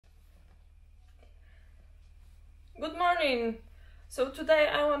Good morning. So today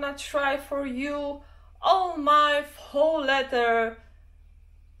I wanna try for you all my faux leather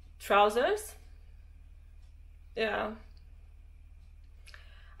trousers. Yeah,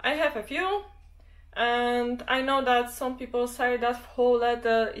 I have a few, and I know that some people say that faux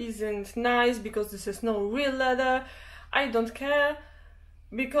leather isn't nice because this is no real leather. I don't care,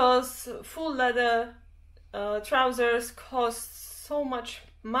 because full leather trousers cost so much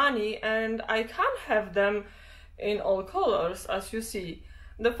money and I can't have them in all colors, as you see.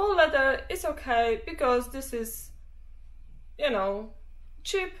 The faux leather is okay because this is,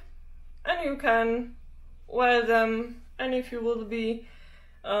 cheap, and you can wear them, and if you will be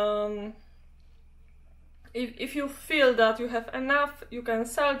if you feel that you have enough, you can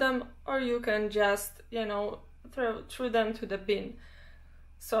sell them, or you can just throw them to the bin.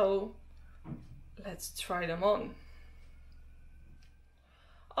 So let's try them on.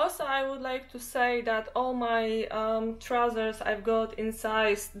 Also, I would like to say that all my trousers I've got in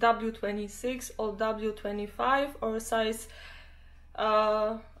size W26 or W25 or size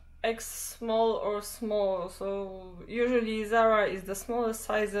X small or small. So usually Zara is the smallest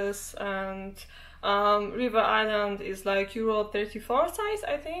sizes, and River Island is like Euro 34 size,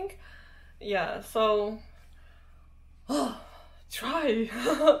 I think. Yeah, so try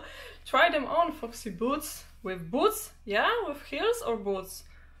try them on, Foxy Boots. With boots? Yeah, with heels or boots?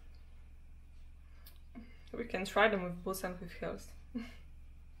 We can try them with boots and with heels.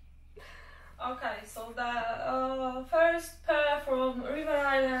 Okay, so the first pair from River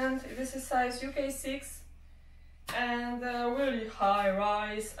Island, this is size UK6 and really high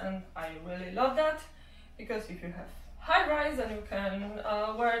rise, and I really love that, because if you have high rise then you can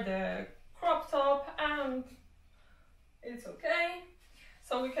wear the crop top and it's okay.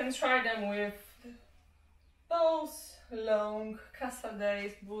 So we can try them with those long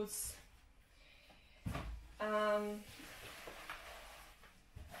Cascade boots.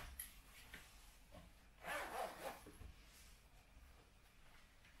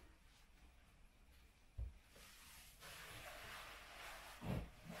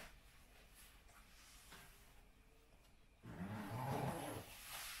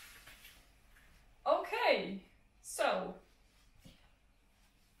 Okay, so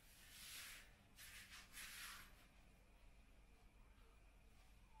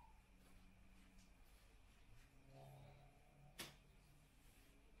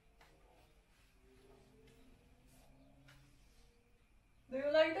do you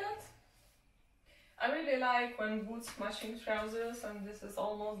like that? I really like when boots matching trousers, and this is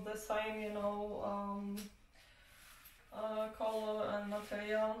almost the same, color and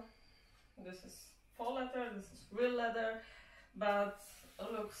material. This is faux leather, this is real leather, but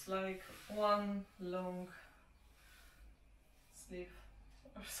it looks like one long sleeve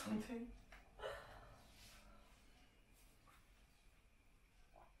or something.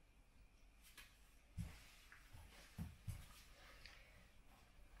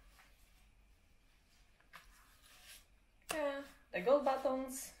 Yeah, the gold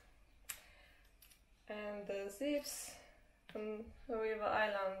buttons and the zips from River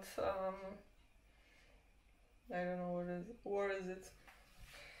Island. I don't know where is it,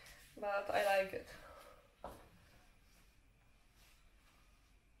 but I like it.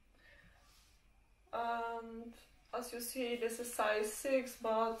 And as you see, this is size 6,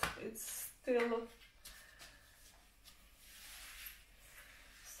 but it's still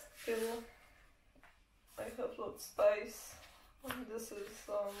I have a lot of space. And this is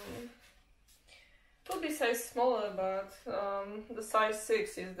could be size smaller, but the size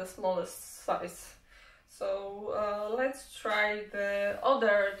 6 is the smallest size. So let's try the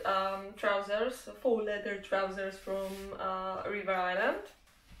other trousers, faux leather trousers from River Island.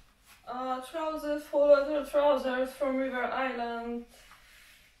 Faux leather trousers from River Island.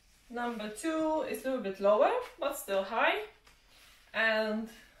 Number 2 is a little bit lower, but still high, and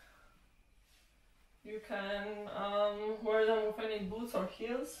you can wear them with any boots or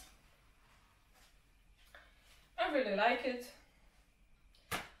heels. I really like it.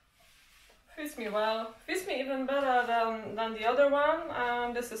 Fits me well. Fits me even better than the other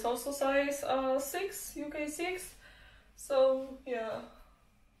one. This is also size 6, UK6. So yeah,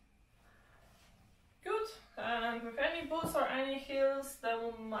 good. And with any boots or any heels, they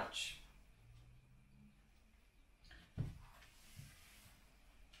will match.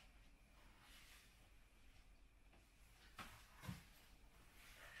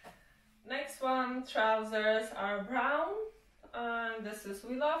 Next one, trousers are brown, and this is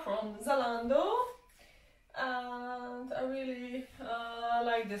Willa from Zalando, and I really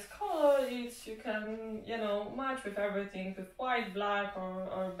like this color. You can match with everything, with white, black,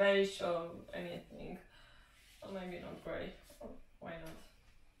 or beige, or anything. So maybe not grey. Oh, why not?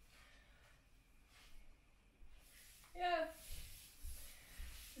 Yeah,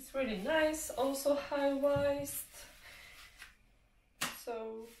 it's really nice. Also high-waist.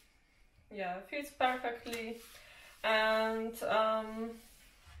 So yeah, fits perfectly. And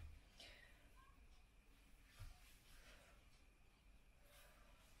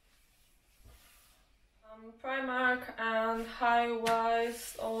Primark and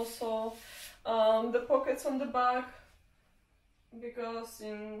high-waist. Also the pockets on the back, because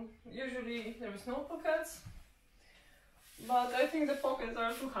usually there is no pockets, but I think the pockets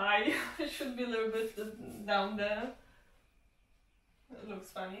are too high. It should be a little bit down there. It looks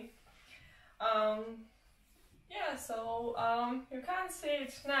funny. Yeah, so you can't see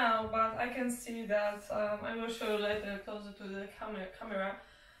it now, but I can see that. I will show you later closer to the camera.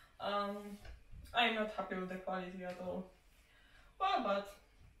 I'm not happy with the quality at all. Well, but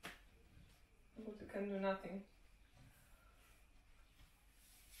you can do nothing.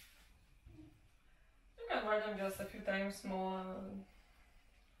 You can wear them just a few times more and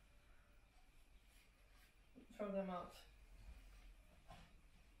throw them out.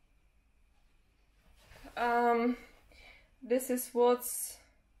 This is what's,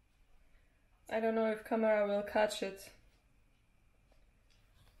 I don't know if camera will catch it.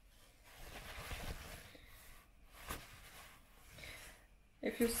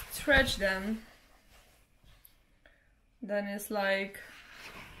 If you stretch them, then it's like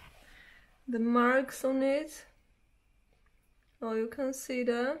the marks on it. Oh, you can see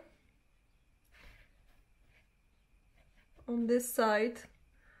them on this side,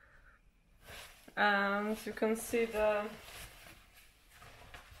 and you can see the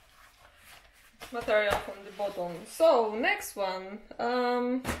material from the bottom. So next one,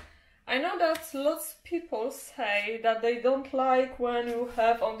 I know that lots of people say that they don't like when you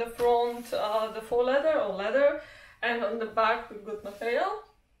have on the front the faux leather or leather, and on the back with good material.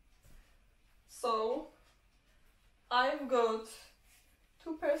 So I've got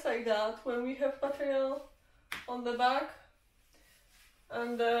two pairs like that, when we have material on the back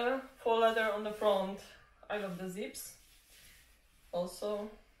and the faux leather on the front. I love the zips. Also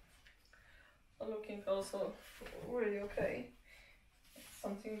looking also really okay.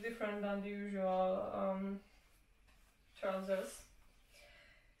 Something different than the usual trousers.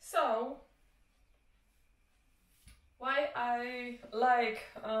 So why I like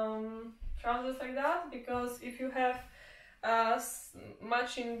trousers like that? Because if you have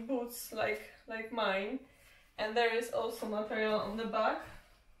matching boots like mine, and there is also material on the back,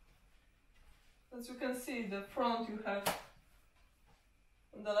 as you can see, the front you have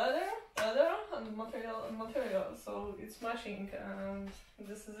the leather and material, so it's matching, and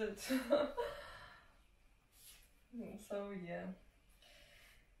this is it. So yeah,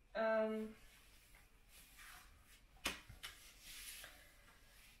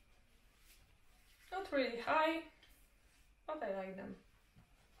 not really high, but I like them.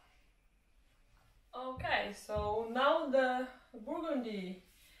 Okay, so now the burgundy,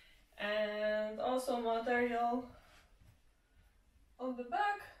 and also material on the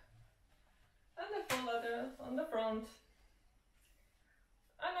back and the faux leather on the front,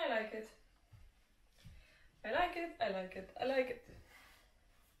 and I like it. I like it, I like it, I like it.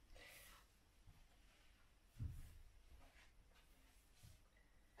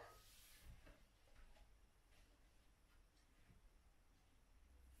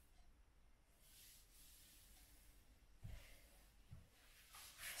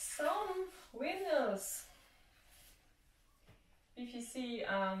 Some winners. PVC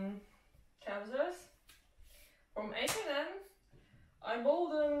trousers from H&M. I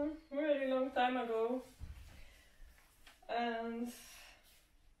bought them really long time ago, and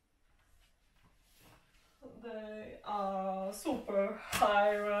they are super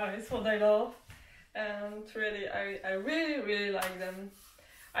high rise, what I love, and really I really like them.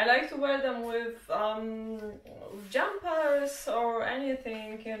 I like to wear them with jumpers or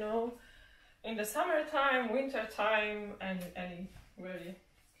anything, you know, in the summertime, wintertime, any really.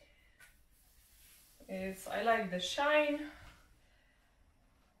 I like the shine,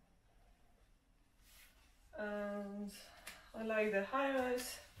 and I like the high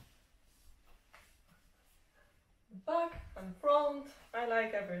rise, back and front. I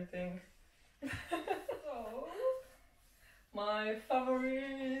like everything. So, my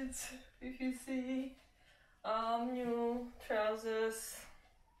favorite PVC new trousers,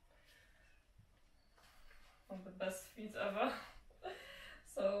 one of the best feet ever.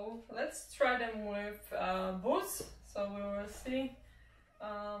 So let's try them with boots, so we will see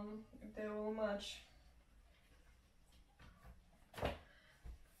if they will match.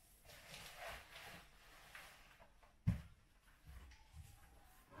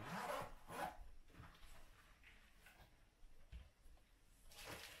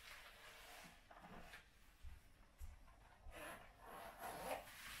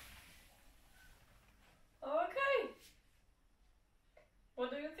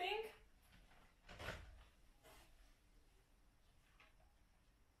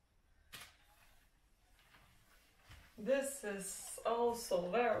 This is also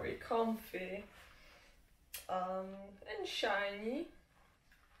very comfy and shiny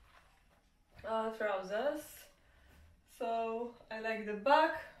trousers. So I like the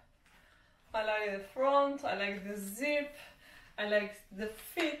back, I like the front, I like the zip, I like the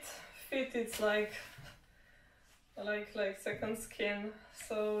fit. Fit, it's like second skin.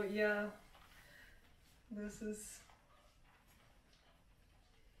 So yeah, this is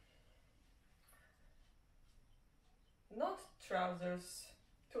not trousers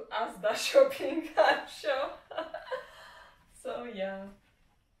to Asda shopping, I'm sure. So yeah.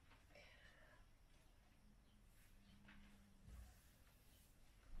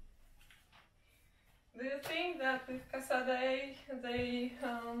 Do you think that with Casadei they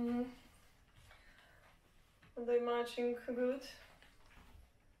matching good?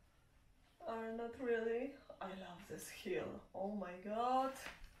 Or not really? I love this heel. Oh my god.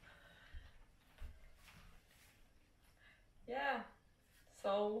 Yeah.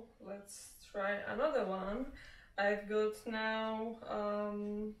 So let's try another one. I've got now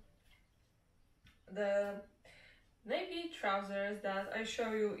the navy trousers that I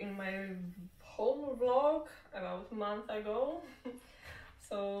show you in my home vlog about a month ago.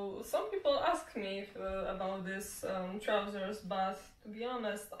 So some people ask me about these trousers, but to be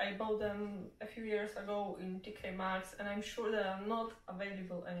honest, I bought them a few years ago in TK Maxx and I'm sure they are not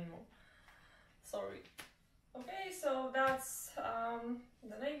available anymore. Sorry. Okay, so that's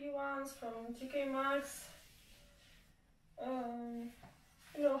the navy ones from TK Maxx.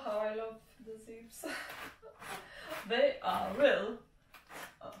 You know how I love the zips. They are real.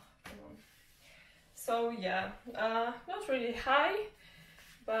 Oh, come on. So yeah, not really high,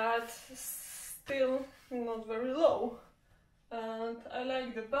 but still not very low. And I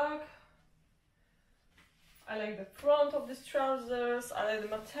like the back, I like the front of these trousers, I like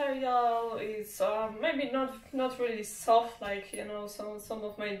the material. It's maybe not really soft like, you know, some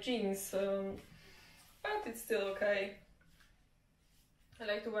of my jeans, but it's still okay. I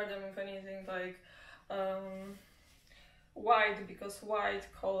like to wear them with anything like white, because white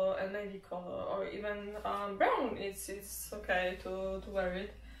color and navy color, or even brown, it's okay to wear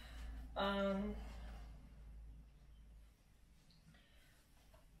it.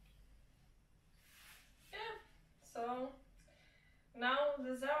 Yeah, so now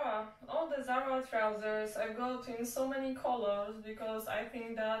the Zara, all the Zara trousers I got in so many colors, because I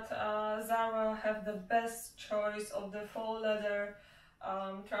think that Zara have the best choice of the faux leather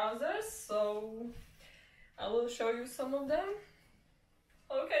trousers. So I will show you some of them.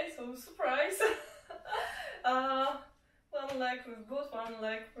 Okay, so surprise! One leg with boot, one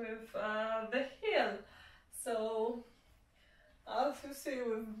leg with the heel. So as you see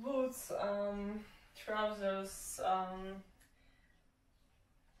with boots, trousers a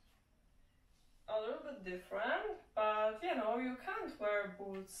little bit different, but you know, you can't wear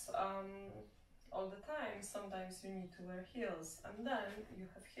boots all the time. Sometimes you need to wear heels, and then you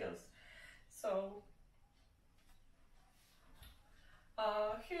have heels. So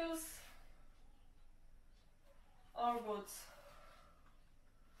heels or boots.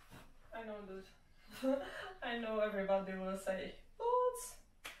 I know that. I know everybody will say boots.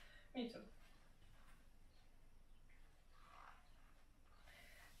 Me too.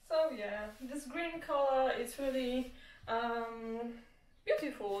 So yeah, this green color is really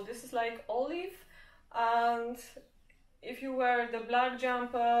beautiful. This is like olive, and if you wear the black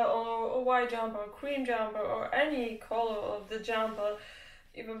jumper or white jumper, cream jumper, or any color of the jumper,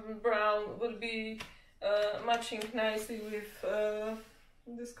 even brown, would be matching nicely with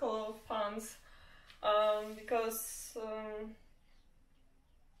this color of pants, because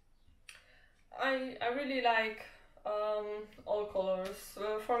I really like all colors.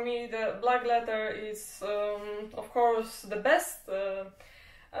 For me, the black leather is of course the best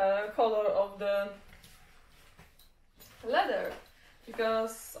color of the leather,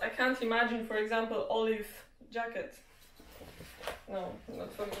 because I can't imagine, for example, olive jacket. No,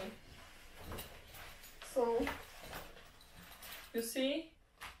 not for me. So you see,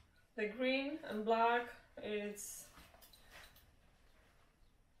 the green and black, I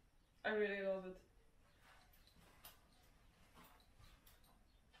really love it.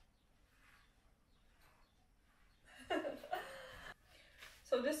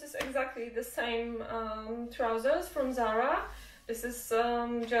 So this is exactly the same trousers from Zara. This is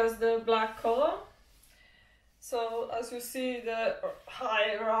just the black color. So as you see, the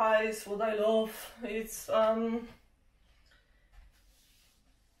high rise, what I love, it's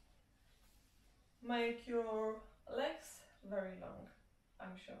make your legs very long,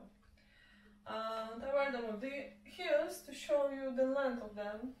 I'm sure. And I wear them with the heels to show you the length of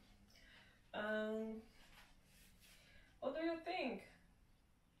them. What do you think?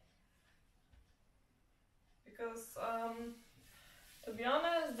 Because to be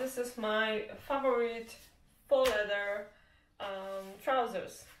honest, this is my favorite faux leather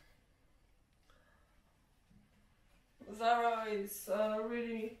trousers. Zara is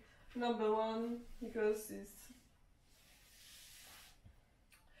really #1 because it's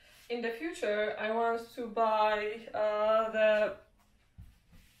in the future I want to buy the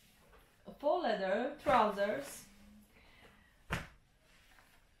faux leather trousers,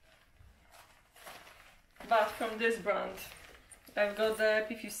 but from this brand. I've got the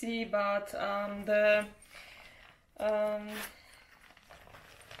PVC, but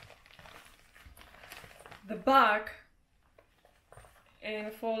the back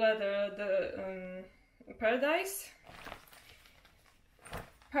in faux leather, the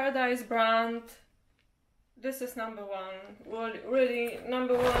Paradise brand. This is #1. Well, really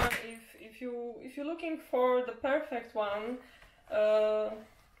 #1. If you're looking for the perfect one,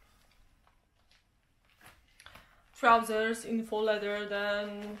 trousers in faux leather,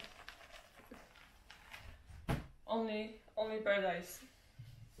 then only Paradise.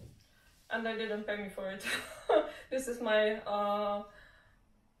 And they didn't pay me for it. This is my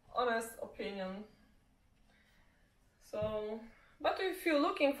honest opinion. So, but if you're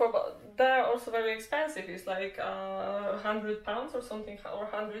looking for, they're also very expensive. It's like £100 or something, or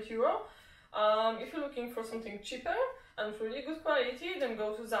 €100. If you're looking for something cheaper and really good quality, then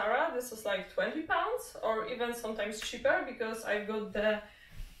go to Zara. This is like £20, or even sometimes cheaper, because I've got the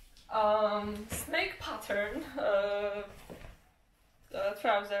snake pattern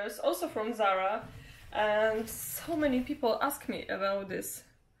trousers, also from Zara, and so many people ask me about this.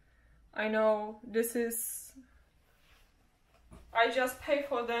 I know this is, I just pay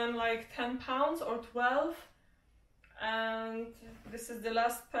for them like £10 or 12, and this is the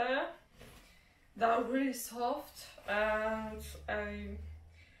last pair. They're really soft, and I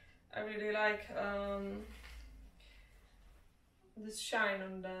really like this shine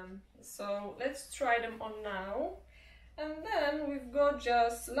on them. So let's try them on now, and then we've got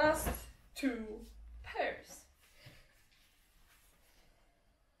just last 2 pairs.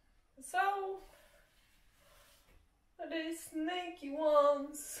 So these snaky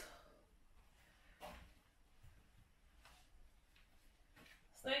ones,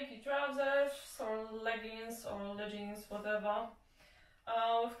 snaky trousers or leggings or leggings, whatever,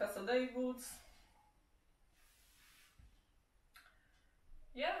 with Castle boots.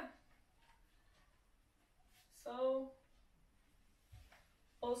 Yeah. So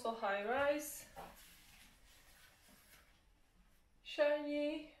also high rise,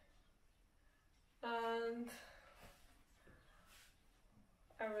 shiny, and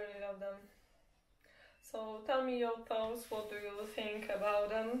I really love them. So tell me your thoughts, what do you think about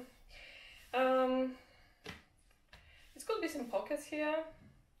them? It could be some pockets here,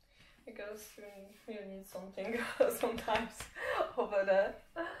 because you need something sometimes over there.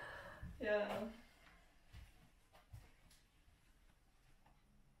 Yeah.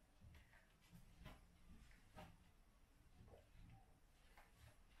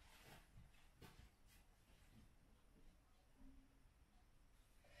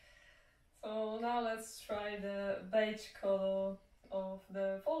 So now let's try the beige color of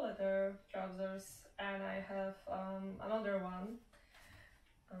the faux leather trousers, and I have another one,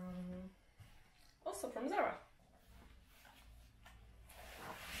 also from Zara.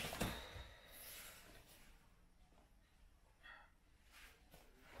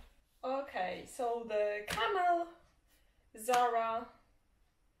 Okay, so the camel Zara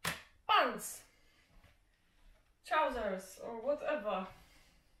pants, trousers, or whatever.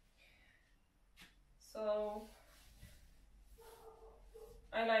 So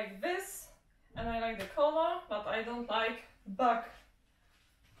I like this, and I like the color, but I don't like the back,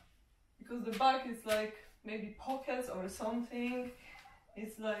 because the back is like maybe pockets or something.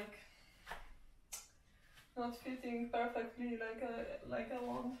 It's like not fitting perfectly like I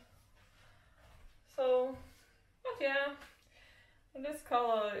want. So, but yeah, this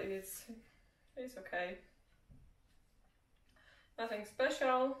color is okay. Nothing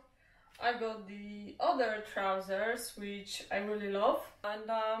special. I got the other trousers, which I really love,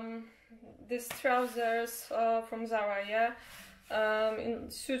 and these trousers from Zara, yeah,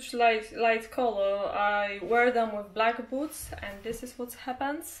 in such light color. I wear them with black boots, and this is what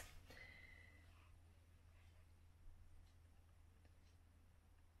happens.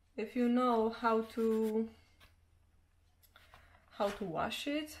 If you know how to wash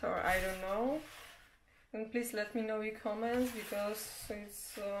it, or I don't know, then please let me know in comments, because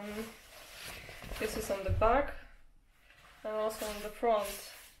it's this is on the back and also on the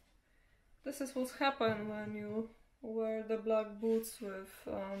front. This is what happens when you wear the black boots with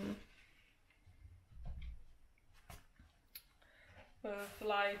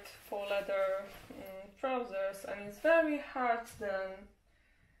light faux leather trousers, and it's very hard then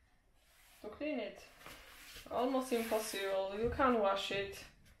to clean it. Almost impossible. You can't wash it.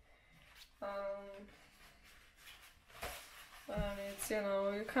 And it's, you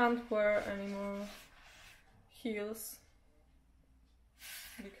know, you can't wear any more heels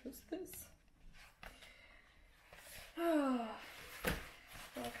because this.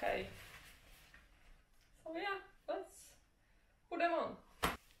 Okay. So yeah, let's put them on.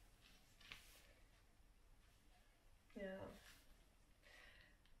 Yeah.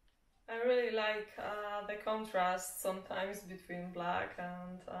 I really like the contrast sometimes between black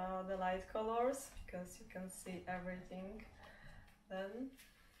and the light colors, because you can see everything then.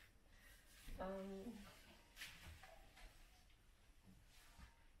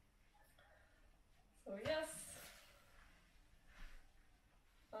 So yes.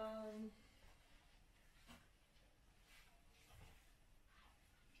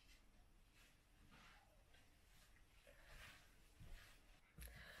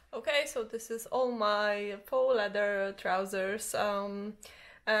 Okay, so this is all my faux leather trousers,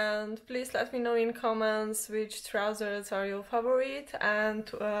 and please let me know in comments which trousers are your favorite, and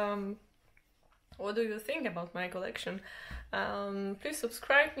what do you think about my collection. Please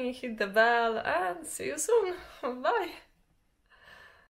subscribe me, hit the bell, and see you soon. Bye!